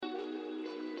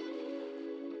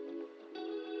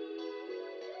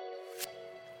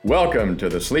Welcome to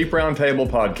the Sleep Roundtable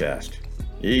Podcast.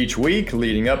 Each week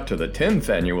leading up to the 10th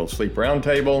annual Sleep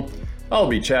Roundtable, I'll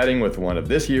be chatting with one of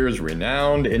this year's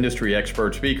renowned industry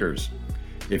expert speakers.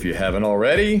 If you haven't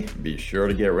already, be sure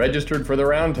to get registered for the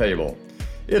Roundtable.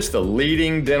 It's the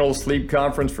leading dental sleep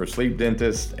conference for sleep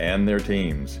dentists and their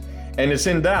teams. And it's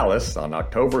in Dallas on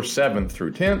October 7th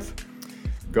through 10th.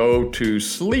 Go to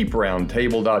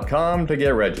sleeproundtable.com to get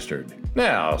registered.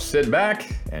 Now, sit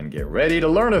back and get ready to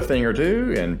learn a thing or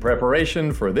two in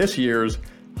preparation for this year's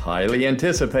highly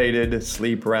anticipated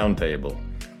Sleep Roundtable.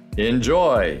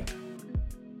 Enjoy!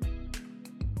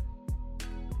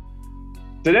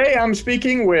 Today I'm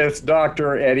speaking with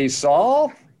Dr. Eddie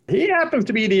Sall. He happens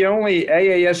to be the only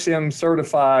AASM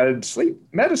certified sleep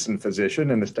medicine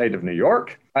physician in the state of New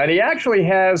York. And he actually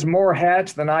has more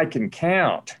hats than I can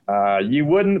count. You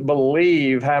wouldn't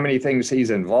believe how many things he's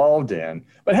involved in.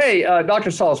 But hey,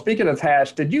 Dr. Sall, speaking of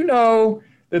hats, did you know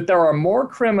that there are more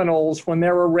criminals when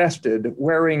they're arrested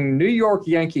wearing New York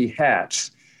Yankee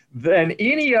hats than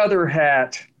any other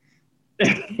hat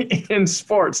in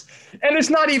sports? And it's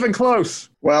not even close.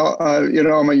 Well,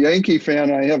 I'm a Yankee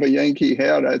fan. I have a Yankee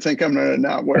hat. I think I'm going to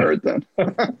not wear it then.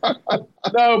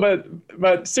 No,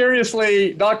 but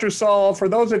seriously, Dr. Sall, for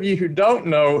those of you who don't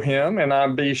know him, and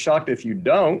I'd be shocked if you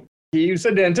don't, he's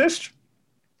a dentist,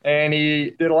 and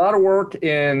he did a lot of work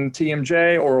in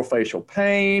TMJ, oral facial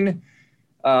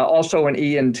also in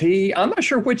ENT. I'm not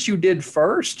sure which you did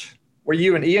first. Were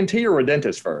you an ENT or a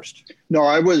dentist first? No,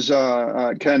 I was,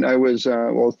 Ken,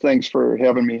 well, thanks for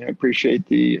having me. I appreciate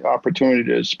the opportunity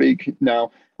to speak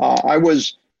now. I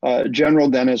was a general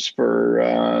dentist for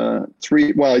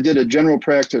I did a general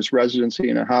practice residency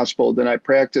in a hospital. Then I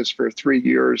practiced for 3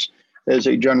 years as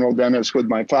a general dentist with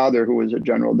my father, who was a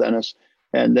general dentist.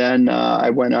 And then I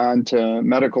went on to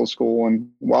medical school. And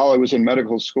while I was in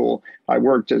medical school, I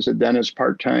worked as a dentist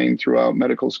part-time throughout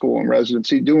medical school and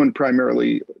residency, doing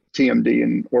primarily TMD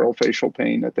and oral facial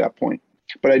pain at that point.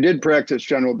 But I did practice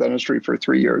general dentistry for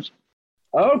 3 years.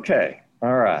 Okay.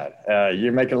 All right.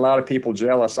 You're making a lot of people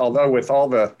jealous, although with all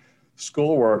the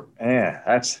schoolwork,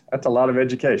 that's a lot of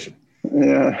education.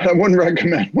 Yeah, I wouldn't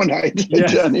recommend what I did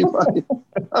to anybody.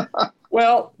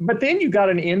 Well, but then you got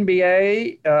an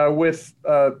MBA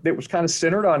that was kind of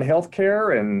centered on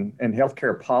healthcare and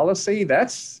healthcare policy.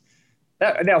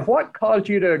 Now, what caused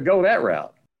you to go that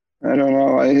route? I don't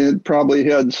know. I had probably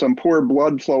had some poor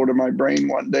blood flow to my brain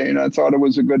one day, and I thought it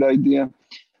was a good idea.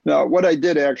 Now, what I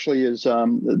did actually is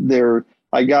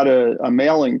I got a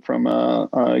mailing from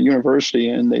a university,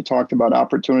 and they talked about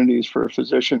opportunities for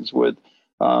physicians with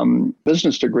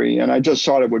business degree, and I just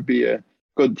thought it would be a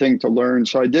good thing to learn.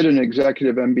 So I did an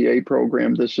executive MBA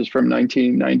program. This is from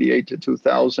 1998 to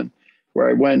 2000, where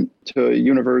I went to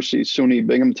University SUNY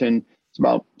Binghamton. It's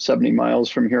about 70 miles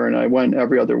from here. And I went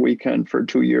every other weekend for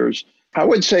 2 years. I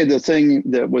would say the thing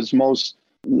that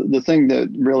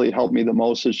really helped me the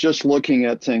most is just looking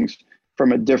at things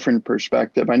from a different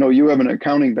perspective. I know you have an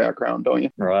accounting background, don't you?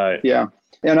 Right. Yeah.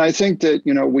 And I think that,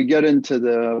 we get into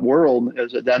the world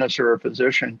as a dentist or a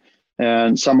physician,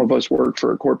 and some of us work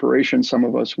for a corporation, some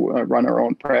of us run our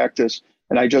own practice.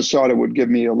 And I just thought it would give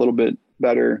me a little bit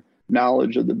better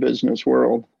knowledge of the business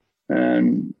world.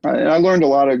 And I learned a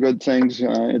lot of good things.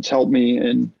 It's helped me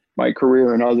in my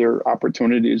career and other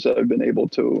opportunities that I've been able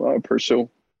to pursue.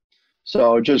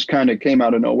 So it just kind of came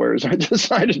out of nowhere as I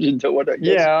decided to do it, I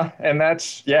guess. Yeah, and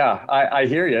I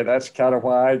hear you. That's kind of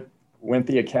why I went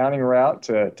the accounting route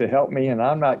to help me. And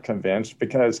I'm not convinced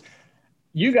because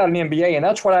you got an MBA, and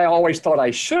that's what I always thought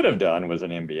I should have done was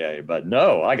an MBA. But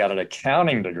no, I got an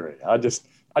accounting degree. I just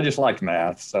liked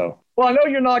math. So, well, I know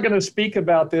you're not going to speak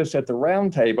about this at the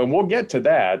roundtable, and we'll get to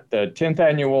that. The 10th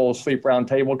annual Sleep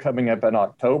Roundtable coming up in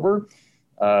October.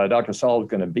 Dr. Sall is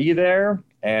going to be there,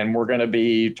 and we're going to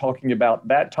be talking about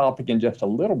that topic in just a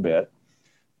little bit.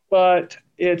 But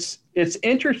it's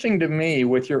interesting to me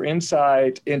with your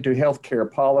insight into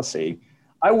healthcare policy.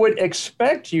 I would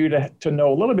expect you to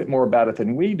know a little bit more about it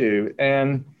than we do.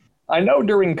 And I know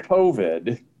during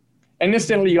COVID, and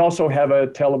incidentally, you also have a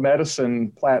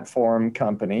telemedicine platform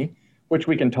company, which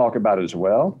we can talk about as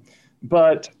well.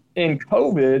 But in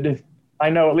COVID, I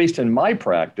know at least in my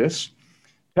practice,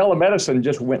 telemedicine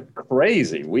just went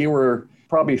crazy. We were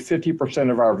probably 50%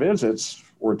 of our visits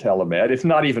were telemed, if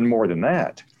not even more than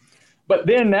that. But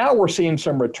then now we're seeing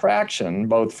some retraction,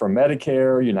 both from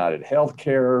Medicare, United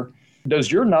Healthcare.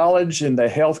 Does your knowledge in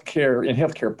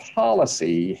healthcare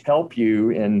policy help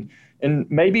you in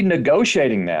maybe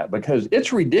negotiating that? Because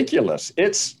it's ridiculous.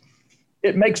 It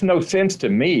makes no sense to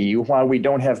me why we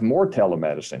don't have more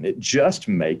telemedicine. It just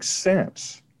makes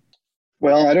sense.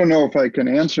 Well, I don't know if I can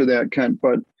answer that, Kent,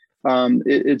 but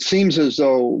it seems as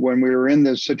though when we were in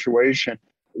this situation,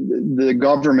 the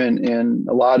government and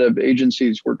a lot of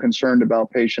agencies were concerned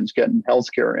about patients getting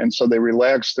healthcare. And so they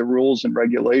relaxed the rules and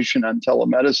regulation on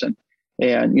telemedicine.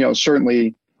 And,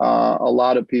 certainly a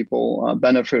lot of people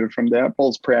benefited from that,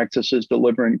 both practices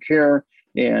delivering care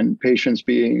and patients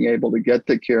being able to get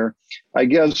the care. I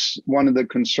guess one of the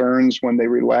concerns when they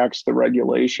relax the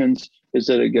regulations is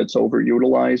that it gets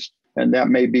overutilized, and that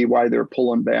may be why they're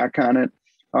pulling back on it.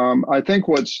 I think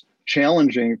what's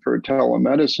challenging for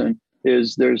telemedicine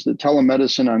is there's the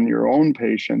telemedicine on your own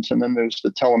patients, and then there's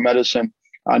the telemedicine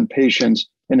on patients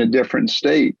in a different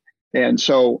state. And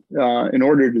so in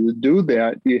order to do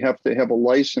that, you have to have a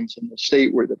license in the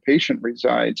state where the patient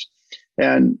resides.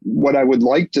 And what I would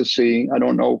like to see, I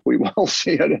don't know if we will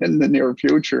see it in the near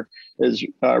future, is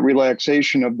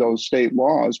relaxation of those state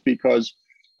laws, because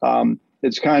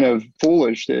it's kind of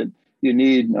foolish that you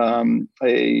need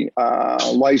a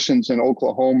license in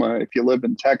Oklahoma if you live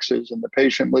in Texas and the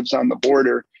patient lives on the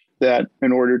border, that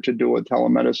in order to do a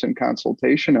telemedicine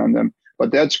consultation on them.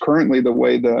 But that's currently the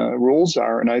way the rules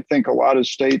are. And I think a lot of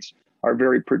states are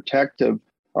very protective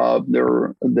of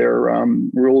their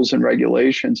rules and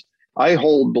regulations. I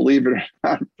hold, believe it or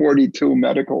not, 42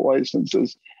 medical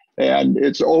licenses, and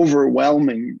it's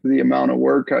overwhelming the amount of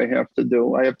work I have to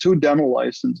do. I have 2 dental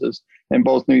licenses in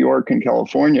both New York and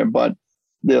California, but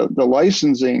the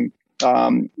licensing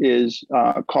is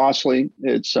costly.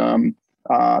 It's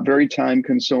very time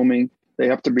consuming. They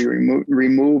have to be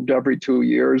removed every 2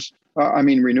 years.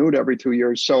 Renewed every 2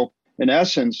 years. So in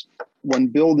essence, when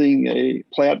building a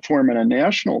platform at a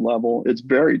national level, it's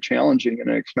very challenging and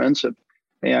expensive.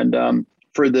 And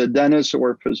for the dentists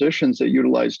or physicians that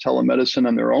utilize telemedicine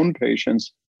on their own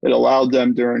patients, it allowed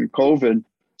them during COVID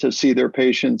to see their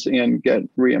patients and get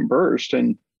reimbursed.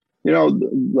 And,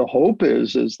 the hope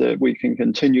is that we can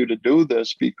continue to do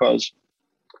this, because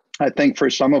I think for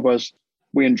some of us,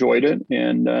 we enjoyed it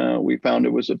and we found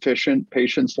it was efficient.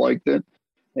 Patients liked it.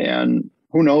 And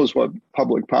who knows what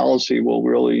public policy will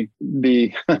really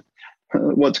be,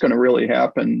 what's going to really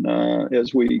happen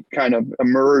as we kind of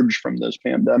emerge from this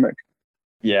pandemic.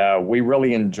 Yeah, we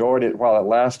really enjoyed it while it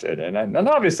lasted. And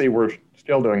obviously we're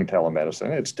still doing telemedicine.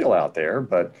 It's still out there,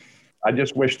 but I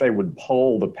just wish they would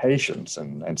poll the patients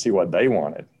and see what they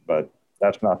wanted. But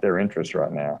that's not their interest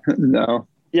right now. No.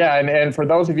 Yeah, and for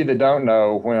those of you that don't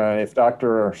know, if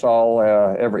Dr. Sall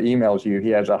ever emails you, he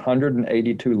has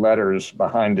 182 letters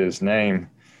behind his name.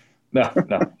 No.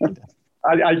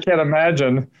 I can't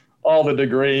imagine all the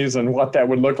degrees and what that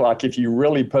would look like if you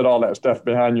really put all that stuff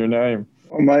behind your name.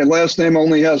 Well, my last name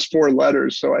only has 4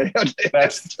 letters, so I had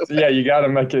to. Yeah, you got to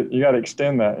make it. You got to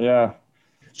extend that. Yeah.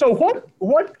 So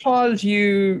what caused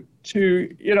you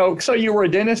to, so you were a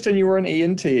dentist and you were an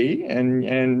ENT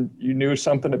and you knew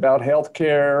something about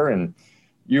healthcare and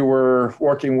you were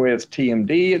working with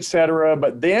TMD, et cetera,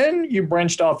 but then you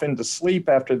branched off into sleep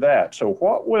after that. So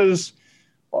what was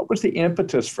the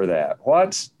impetus for that?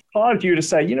 What caused you to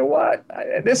say, you know what,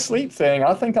 this sleep thing,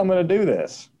 I think I'm going to do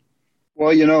this?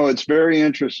 Well, it's very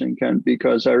interesting, Ken,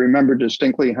 because I remember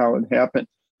distinctly how it happened.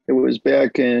 It was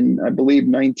back in, I believe,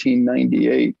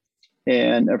 1998.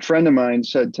 And a friend of mine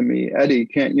said to me, Eddie,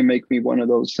 can't you make me one of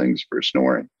those things for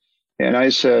snoring? And I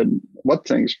said, what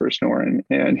things for snoring?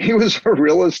 And he was a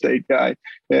real estate guy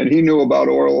and he knew about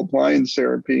oral appliance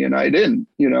therapy and I didn't,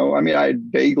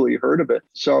 I'd vaguely heard of it.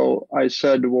 So I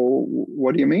said, well,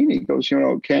 what do you mean? He goes,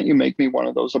 can't you make me one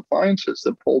of those appliances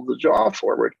that pull the jaw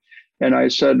forward? And I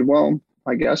said, well,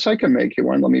 I guess I can make you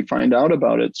one. Let me find out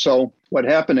about it. So what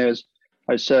happened is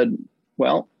I said,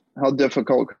 well, how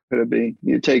difficult could it be?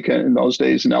 You take, in those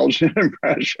days, an Elgin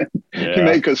impression. Yeah. You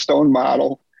make a stone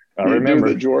model. I remember.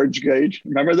 Do the George gauge.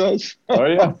 Remember those? Oh,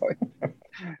 yeah.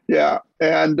 Yeah.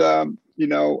 And,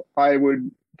 I would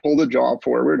pull the jaw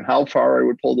forward. How far I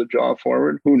would pull the jaw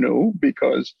forward, who knew?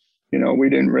 Because, we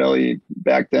didn't really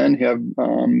back then have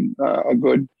a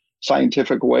good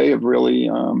scientific way of really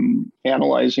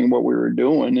analyzing what we were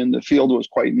doing. And the field was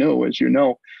quite new, as you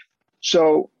know.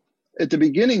 So at the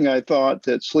beginning, I thought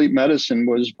that sleep medicine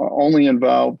was only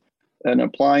involved an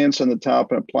appliance on the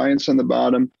top, an appliance on the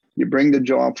bottom. You bring the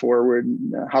jaw forward.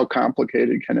 How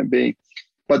complicated can it be?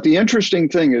 But the interesting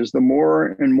thing is the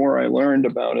more and more I learned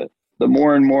about it, the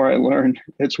more and more I learned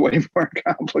it's way more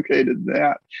complicated than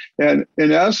that. And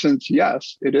in essence,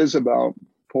 yes, it is about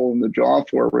pulling the jaw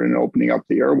forward and opening up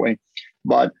the airway.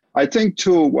 But I think,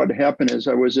 too, what happened is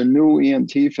I was a new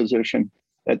ENT physician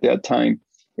at that time.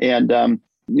 And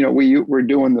we were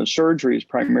doing the surgeries,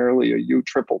 primarily a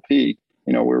UPPP,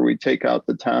 where we take out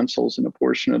the tonsils and a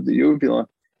portion of the uvula.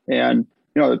 And,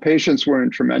 the patients were in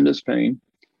tremendous pain.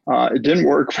 It didn't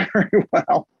work very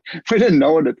well. We didn't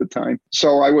know it at the time.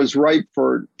 So I was ripe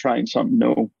for trying something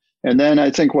new. And then I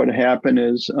think what happened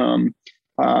is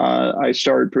I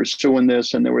started pursuing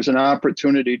this, and there was an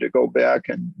opportunity to go back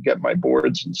and get my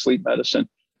boards in sleep medicine,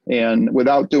 and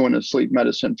without doing a sleep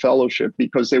medicine fellowship,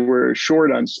 because they were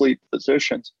short on sleep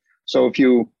physicians. So if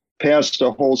you passed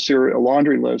a whole series, a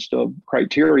laundry list of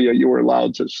criteria, you were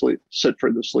allowed to sit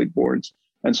for the sleep boards.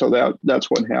 And so that's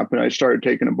what happened. I started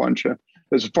taking a bunch of,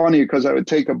 it's funny because I would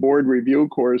take a board review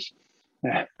course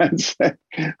and say,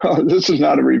 oh, this is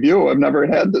not a review. I've never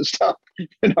had this stuff,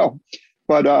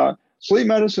 But sleep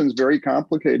medicine is very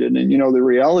complicated. And, the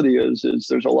reality is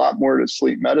there's a lot more to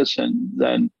sleep medicine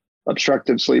than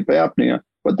obstructive sleep apnea.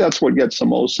 But that's what gets the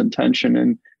most attention.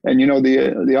 And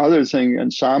the other thing,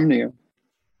 insomnia,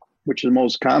 which is the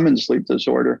most common sleep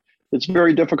disorder, it's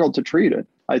very difficult to treat it.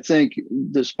 I think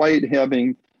despite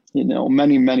having,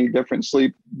 many, many different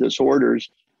sleep disorders,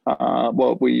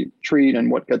 what we treat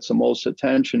and what gets the most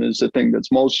attention is the thing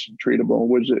that's most treatable,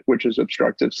 which is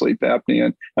obstructive sleep apnea.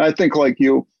 And I think like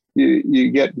you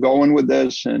get going with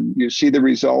this and you see the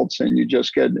results and you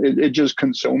just it just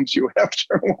consumes you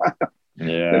after a while.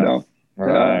 Yeah.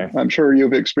 Right. I'm sure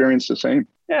you've experienced the same.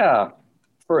 Yeah,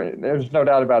 there's no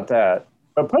doubt about that.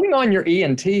 But putting on your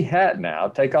ENT hat now,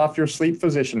 take off your sleep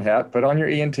physician hat, put on your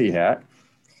ENT hat.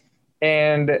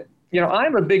 And,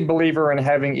 I'm a big believer in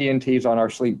having ENTs on our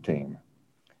sleep team.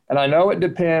 And I know it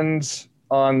depends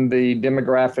on the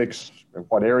demographics of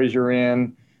what areas you're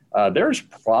in. There's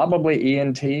probably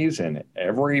ENTs in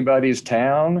everybody's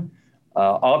town.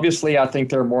 Obviously, I think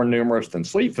they're more numerous than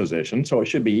sleep physicians, so it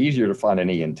should be easier to find an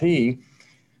ENT.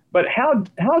 But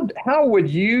how would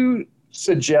you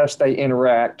suggest they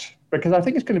interact? Because I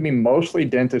think it's going to be mostly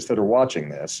dentists that are watching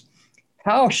this.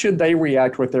 How should they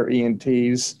react with their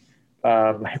ENTs?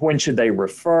 When should they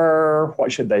refer?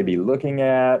 What should they be looking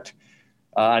at?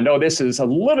 I know this is a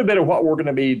little bit of what we're going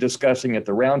to be discussing at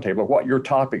the roundtable, what your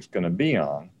topic's going to be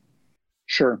on.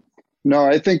 Sure. No,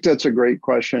 I think that's a great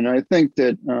question. I think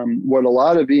that what a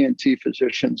lot of ENT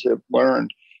physicians have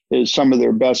learned is some of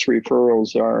their best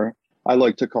referrals are, I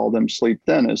like to call them sleep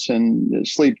dentists. And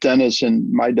sleep dentist,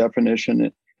 in my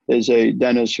definition, is a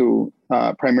dentist who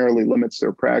primarily limits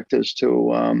their practice to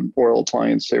oral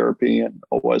appliance therapy and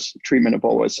treatment of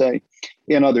OSA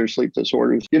and other sleep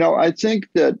disorders. I think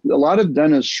that a lot of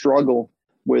dentists struggle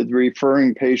with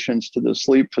referring patients to the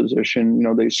sleep physician.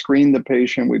 They screen the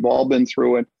patient. We've all been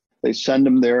through it. They send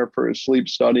them there for a sleep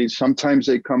study. Sometimes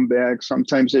they come back.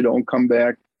 Sometimes they don't come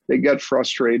back. They get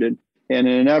frustrated. And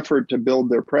in an effort to build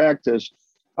their practice,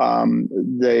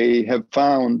 they have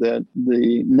found that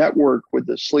the network with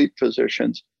the sleep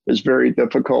physicians is very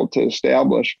difficult to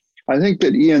establish. I think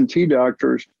that ENT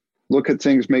doctors look at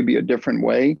things maybe a different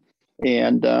way.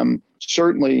 And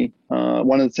certainly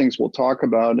one of the things we'll talk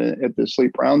about at the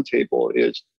Sleep Roundtable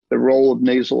is the role of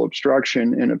nasal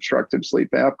obstruction in obstructive sleep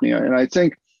apnea. And I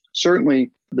think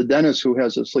certainly the dentist who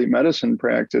has a sleep medicine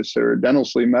practice or dental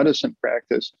sleep medicine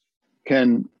practice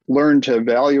can learn to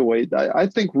evaluate. I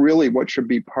think really what should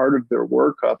be part of their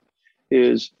workup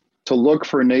is to look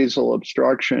for nasal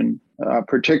obstruction,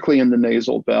 particularly in the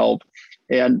nasal valve.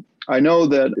 And I know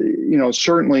that,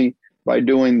 certainly by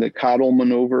doing the Cottle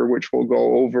maneuver, which we'll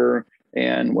go over,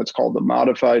 and what's called the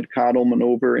modified Cottle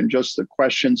maneuver, and just the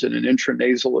questions in an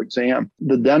intranasal exam,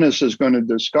 the dentist is going to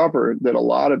discover that a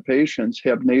lot of patients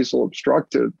have nasal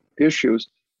obstructive issues.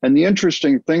 And the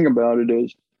interesting thing about it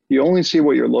is you only see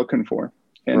what you're looking for.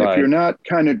 And Right. If you're not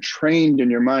kind of trained in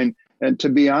your mind, and to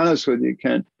be honest with you,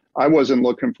 Ken, I wasn't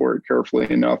looking for it carefully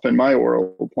enough in my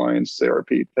oral appliance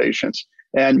therapy patients.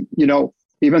 And,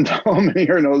 even though I'm an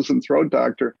ear, nose, and throat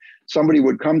doctor, somebody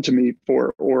would come to me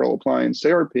for oral appliance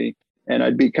therapy, and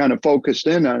I'd be kind of focused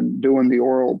in on doing the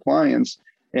oral appliance.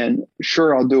 And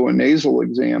sure, I'll do a nasal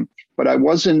exam, but I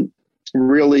wasn't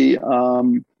really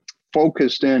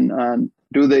focused in on,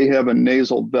 do they have a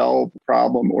nasal valve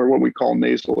problem or what we call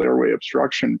nasal airway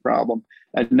obstruction problem?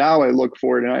 And now I look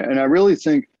for it. And I really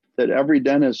think that every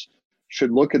dentist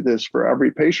should look at this for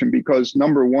every patient, because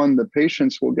number one, the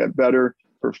patients will get better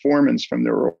performance from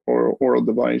their oral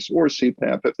device or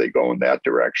CPAP if they go in that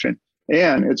direction.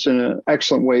 And it's an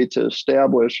excellent way to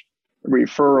establish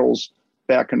referrals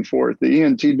back and forth. The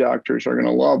ENT doctors are going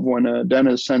to love when a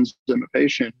dentist sends them a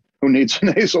patient who needs a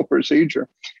nasal procedure.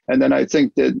 And then I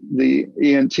think that the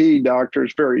ENT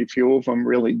doctors, very few of them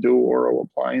really do oral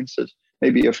appliances,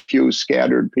 maybe a few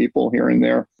scattered people here and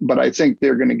there. But I think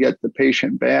they're going to get the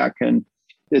patient back. And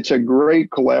it's a great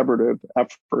collaborative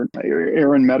effort.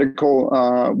 Aaron Medical,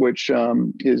 which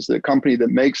is the company that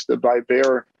makes the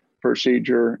Vivair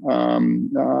procedure,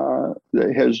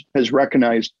 has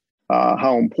recognized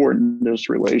how important this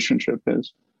relationship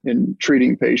is in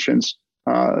treating patients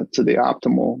to the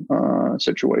optimal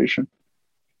situation.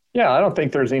 Yeah, I don't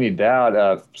think there's any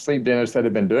doubt. Sleep dentists that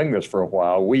have been doing this for a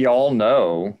while, we all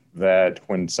know that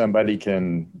when somebody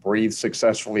can breathe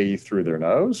successfully through their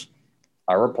nose,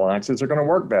 our appliances are going to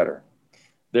work better.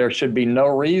 There should be no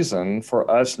reason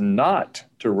for us not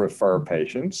to refer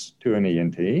patients to an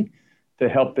ENT to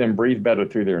help them breathe better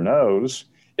through their nose,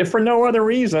 if for no other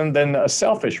reason than a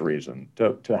selfish reason,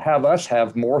 to have us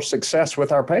have more success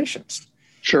with our patients.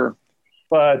 Sure.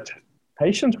 But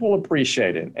patients will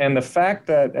appreciate it. And the fact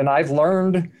that, and I've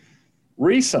learned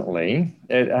recently,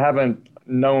 I haven't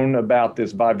known about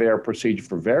this Vivera procedure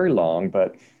for very long,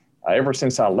 but ever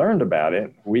since I learned about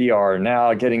it, we are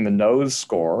now getting the nose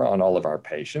score on all of our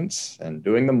patients and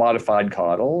doing the modified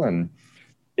caudal. And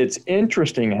it's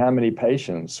interesting how many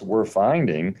patients we're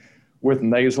finding with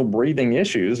nasal breathing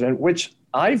issues, and which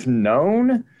I've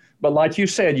known, but like you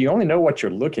said, you only know what you're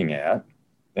looking at.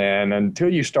 And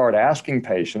until you start asking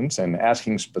patients and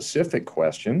asking specific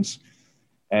questions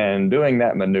and doing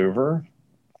that maneuver,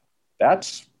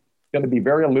 that's going to be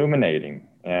very illuminating.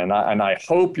 And I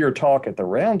hope your talk at the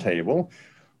roundtable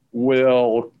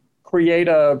will create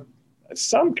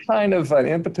some kind of an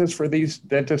impetus for these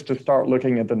dentists to start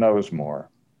looking at the nose more.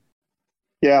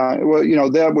 Yeah, well,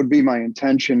 that would be my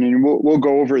intention. And we'll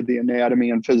go over the anatomy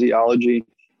and physiology,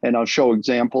 and I'll show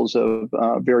examples of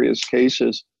various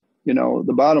cases.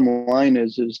 The bottom line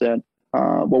is that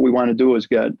what we want to do is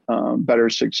get better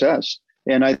success.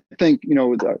 And I think,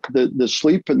 the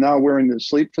sleep, and now wearing the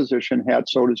sleep physician hat,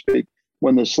 so to speak,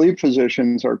 when the sleep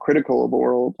physicians are critical of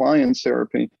oral appliance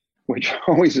therapy, which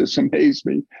always has amazed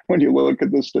me when you look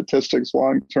at the statistics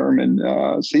long-term in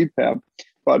CPAP.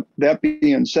 But that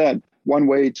being said, one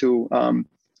way to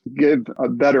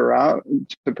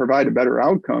provide a better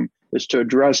outcome is to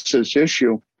address this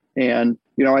issue. And,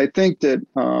 I think that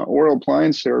oral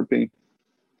appliance therapy,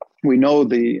 we know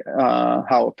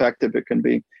how effective it can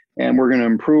be, and we're going to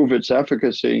improve its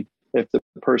efficacy if the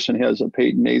person has a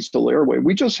patent nasal airway.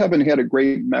 We just haven't had a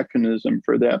great mechanism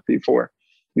for that before.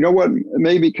 You know what?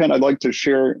 Maybe, Ken, I'd like to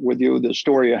share with you the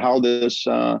story of how this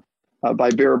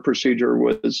Vivera procedure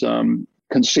was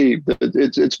conceived.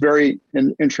 It's very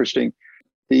interesting.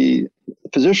 The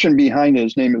physician behind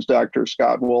his name is Dr.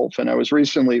 Scott Wolf. And I was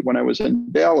recently, when I was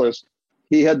in Dallas,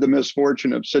 he had the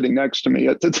misfortune of sitting next to me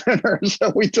at the dinner.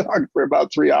 So we talked for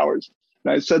about 3 hours.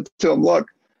 And I said to him, look,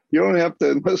 you don't have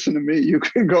to listen to me. You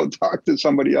can go talk to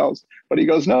somebody else. But he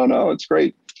goes, no, it's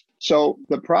great. So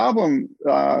the problem,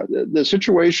 the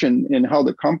situation in how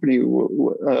the company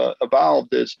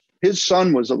evolved is his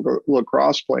son was a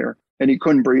lacrosse player and he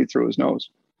couldn't breathe through his nose.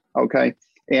 Okay.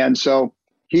 And so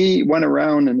he went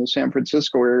around in the San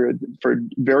Francisco area for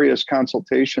various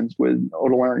consultations with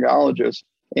otolaryngologists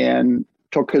and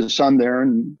took his son there,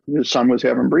 and his son was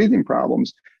having breathing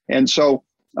problems. And so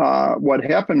what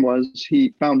happened was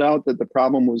he found out that the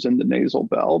problem was in the nasal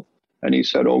valve, and he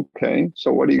said, okay,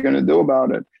 so what are you going to do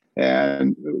about it?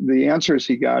 And the answers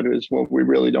he got is, well, we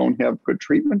really don't have good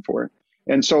treatment for it.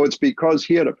 And so it's because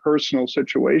he had a personal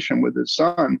situation with his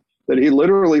son that he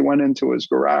literally went into his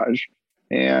garage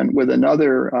and with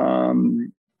another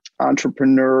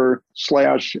entrepreneur /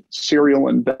 serial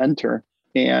inventor,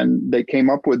 and they came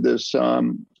up with this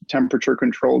temperature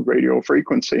controlled radio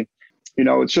frequency.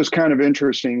 It's just kind of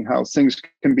interesting how things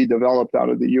can be developed out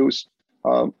of the use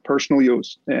of personal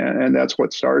use. And that's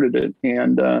what started it.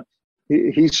 And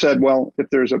he said, well, if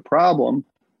there's a problem,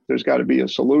 there's got to be a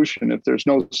solution. If there's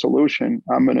no solution,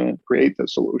 I'm going to create the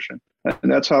solution.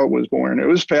 And that's how it was born. It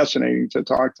was fascinating to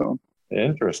talk to him.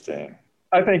 Interesting.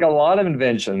 I think a lot of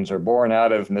inventions are born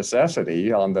out of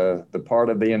necessity on the part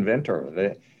of the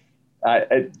inventor.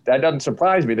 That doesn't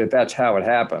surprise me that that's how it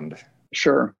happened.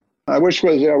 Sure. I wish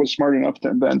I was smart enough to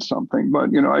invent something, but,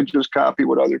 I just copy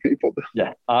what other people do.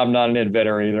 Yeah, I'm not an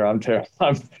inventor either.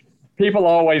 People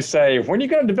always say, when are you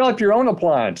going to develop your own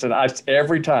appliance? And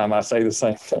every time I say the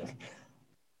same thing.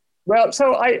 Well,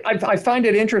 so I find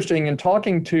it interesting in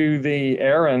talking to the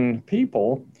Aaron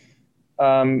people.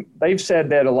 They've said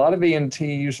that a lot of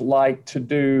ENTs like to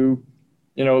do,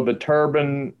 the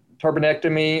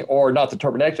turbinectomy, or not the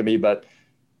turbinectomy, but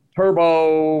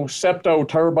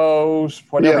septoturbos,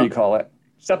 whatever you call it.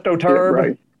 Septoturb,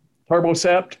 right.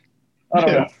 Turbocept. I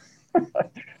don't know.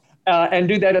 And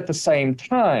do that at the same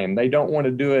time. They don't want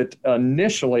to do it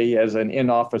initially as an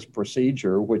in-office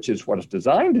procedure, which is what it's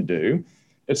designed to do.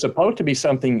 It's supposed to be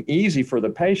something easy for the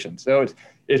patient. So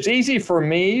it's easy for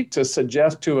me to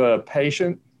suggest to a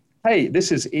patient, hey,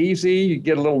 this is easy. You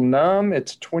get a little numb.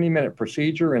 It's a 20-minute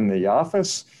procedure in the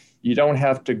office. You don't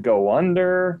have to go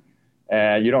under.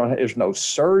 There's no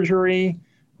surgery,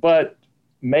 but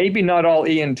maybe not all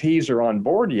ENTs are on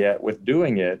board yet with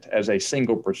doing it as a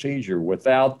single procedure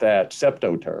without that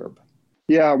septoturb.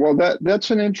 Yeah, well,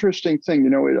 that's an interesting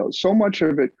thing. So much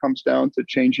of it comes down to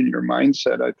changing your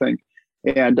mindset, I think.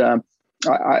 And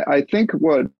I think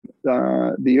what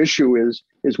the issue is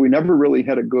we never really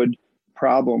had a good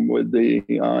problem with the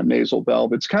nasal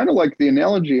valve. It's kind of like the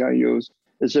analogy I use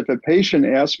is if a patient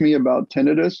asks me about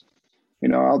tinnitus,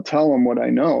 I'll tell them what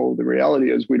I know. The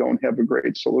reality is we don't have a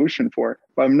great solution for it.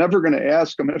 But I'm never going to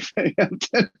ask them if they have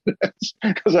tinnitus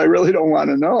because I really don't want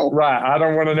to know. Right. I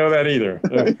don't want to know that either.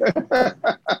 Yeah.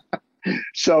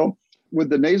 So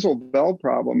with the nasal valve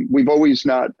problem, we've always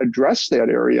not addressed that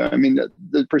area. I mean,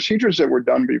 the procedures that were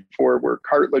done before were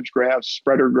cartilage grafts,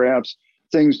 spreader grafts,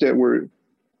 things that were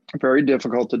very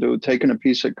difficult to do, taking a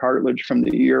piece of cartilage from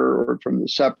the ear or from the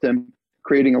septum,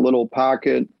 creating a little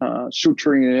pocket,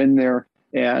 suturing it in there.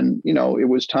 And, it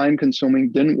was time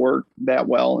consuming, didn't work that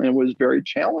well, and it was very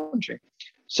challenging.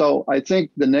 So I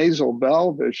think the nasal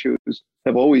valve issues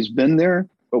have always been there,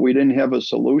 but we didn't have a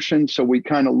solution. So we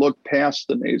kind of looked past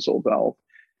the nasal valve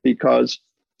because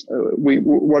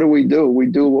what do? We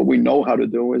do what we know how to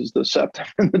do is the septum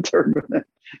and the turbinate,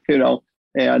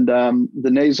 and the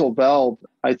nasal valve,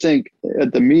 I think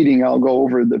at the meeting, I'll go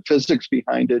over the physics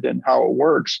behind it and how it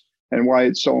works and why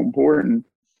it's so important.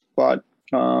 But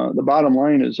the bottom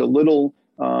line is a little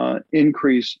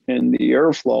increase in the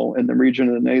airflow in the region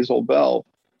of the nasal valve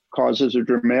causes a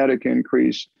dramatic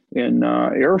increase in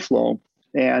airflow.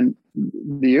 And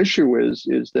the issue is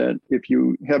that if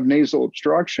you have nasal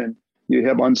obstruction, you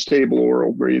have unstable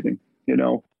oral breathing,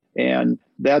 and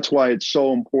that's why it's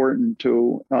so important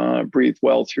to breathe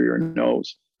well through your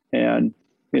nose. And,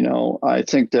 I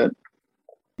think that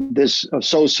this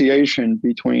association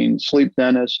between sleep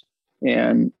dentists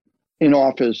and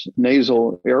in-office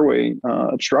nasal airway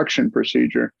obstruction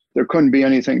procedure, there couldn't be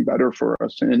anything better for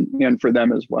us and for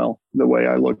them as well, the way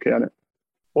I look at it.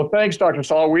 Well, thanks, Dr.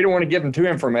 Sall. We don't want to give them too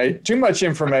much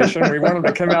information. We want them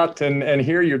to come out and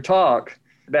hear you talk.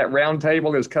 That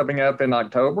roundtable is coming up in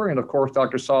October. And of course,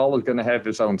 Dr. Sall is going to have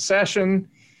his own session.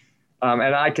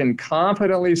 And I can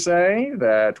confidently say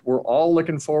that we're all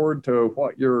looking forward to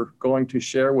what you're going to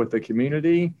share with the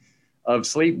community of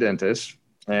sleep dentists.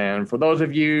 And for those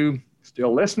of you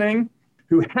still listening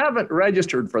who haven't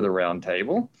registered for the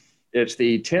roundtable, it's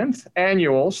the 10th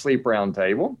annual Sleep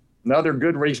Roundtable. Another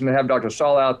good reason to have Dr.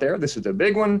 Sall out there. This is a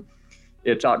big one.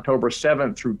 It's October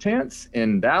 7th through 10th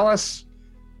in Dallas.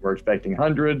 We're expecting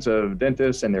hundreds of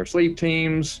dentists and their sleep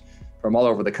teams from all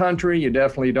over the country. You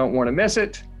definitely don't want to miss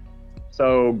it.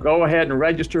 So go ahead and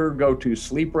register. Go to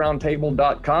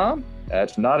sleeproundtable.com.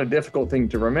 That's not a difficult thing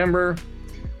to remember.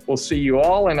 We'll see you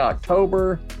all in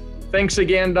October. Thanks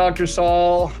again, Dr.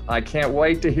 Sall. I can't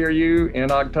wait to hear you in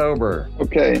October.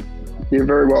 Okay. You're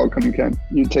very welcome, Ken.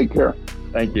 You take care.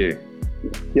 Thank you.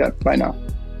 Yeah, bye now.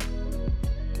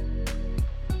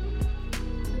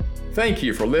 Thank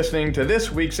you for listening to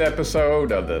this week's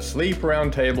episode of the Sleep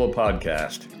Roundtable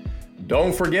Podcast.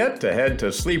 Don't forget to head to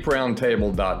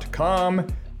sleeproundtable.com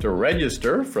to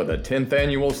register for the 10th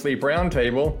annual Sleep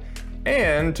Roundtable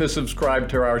and to subscribe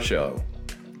to our show.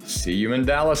 See you in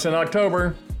Dallas in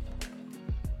October.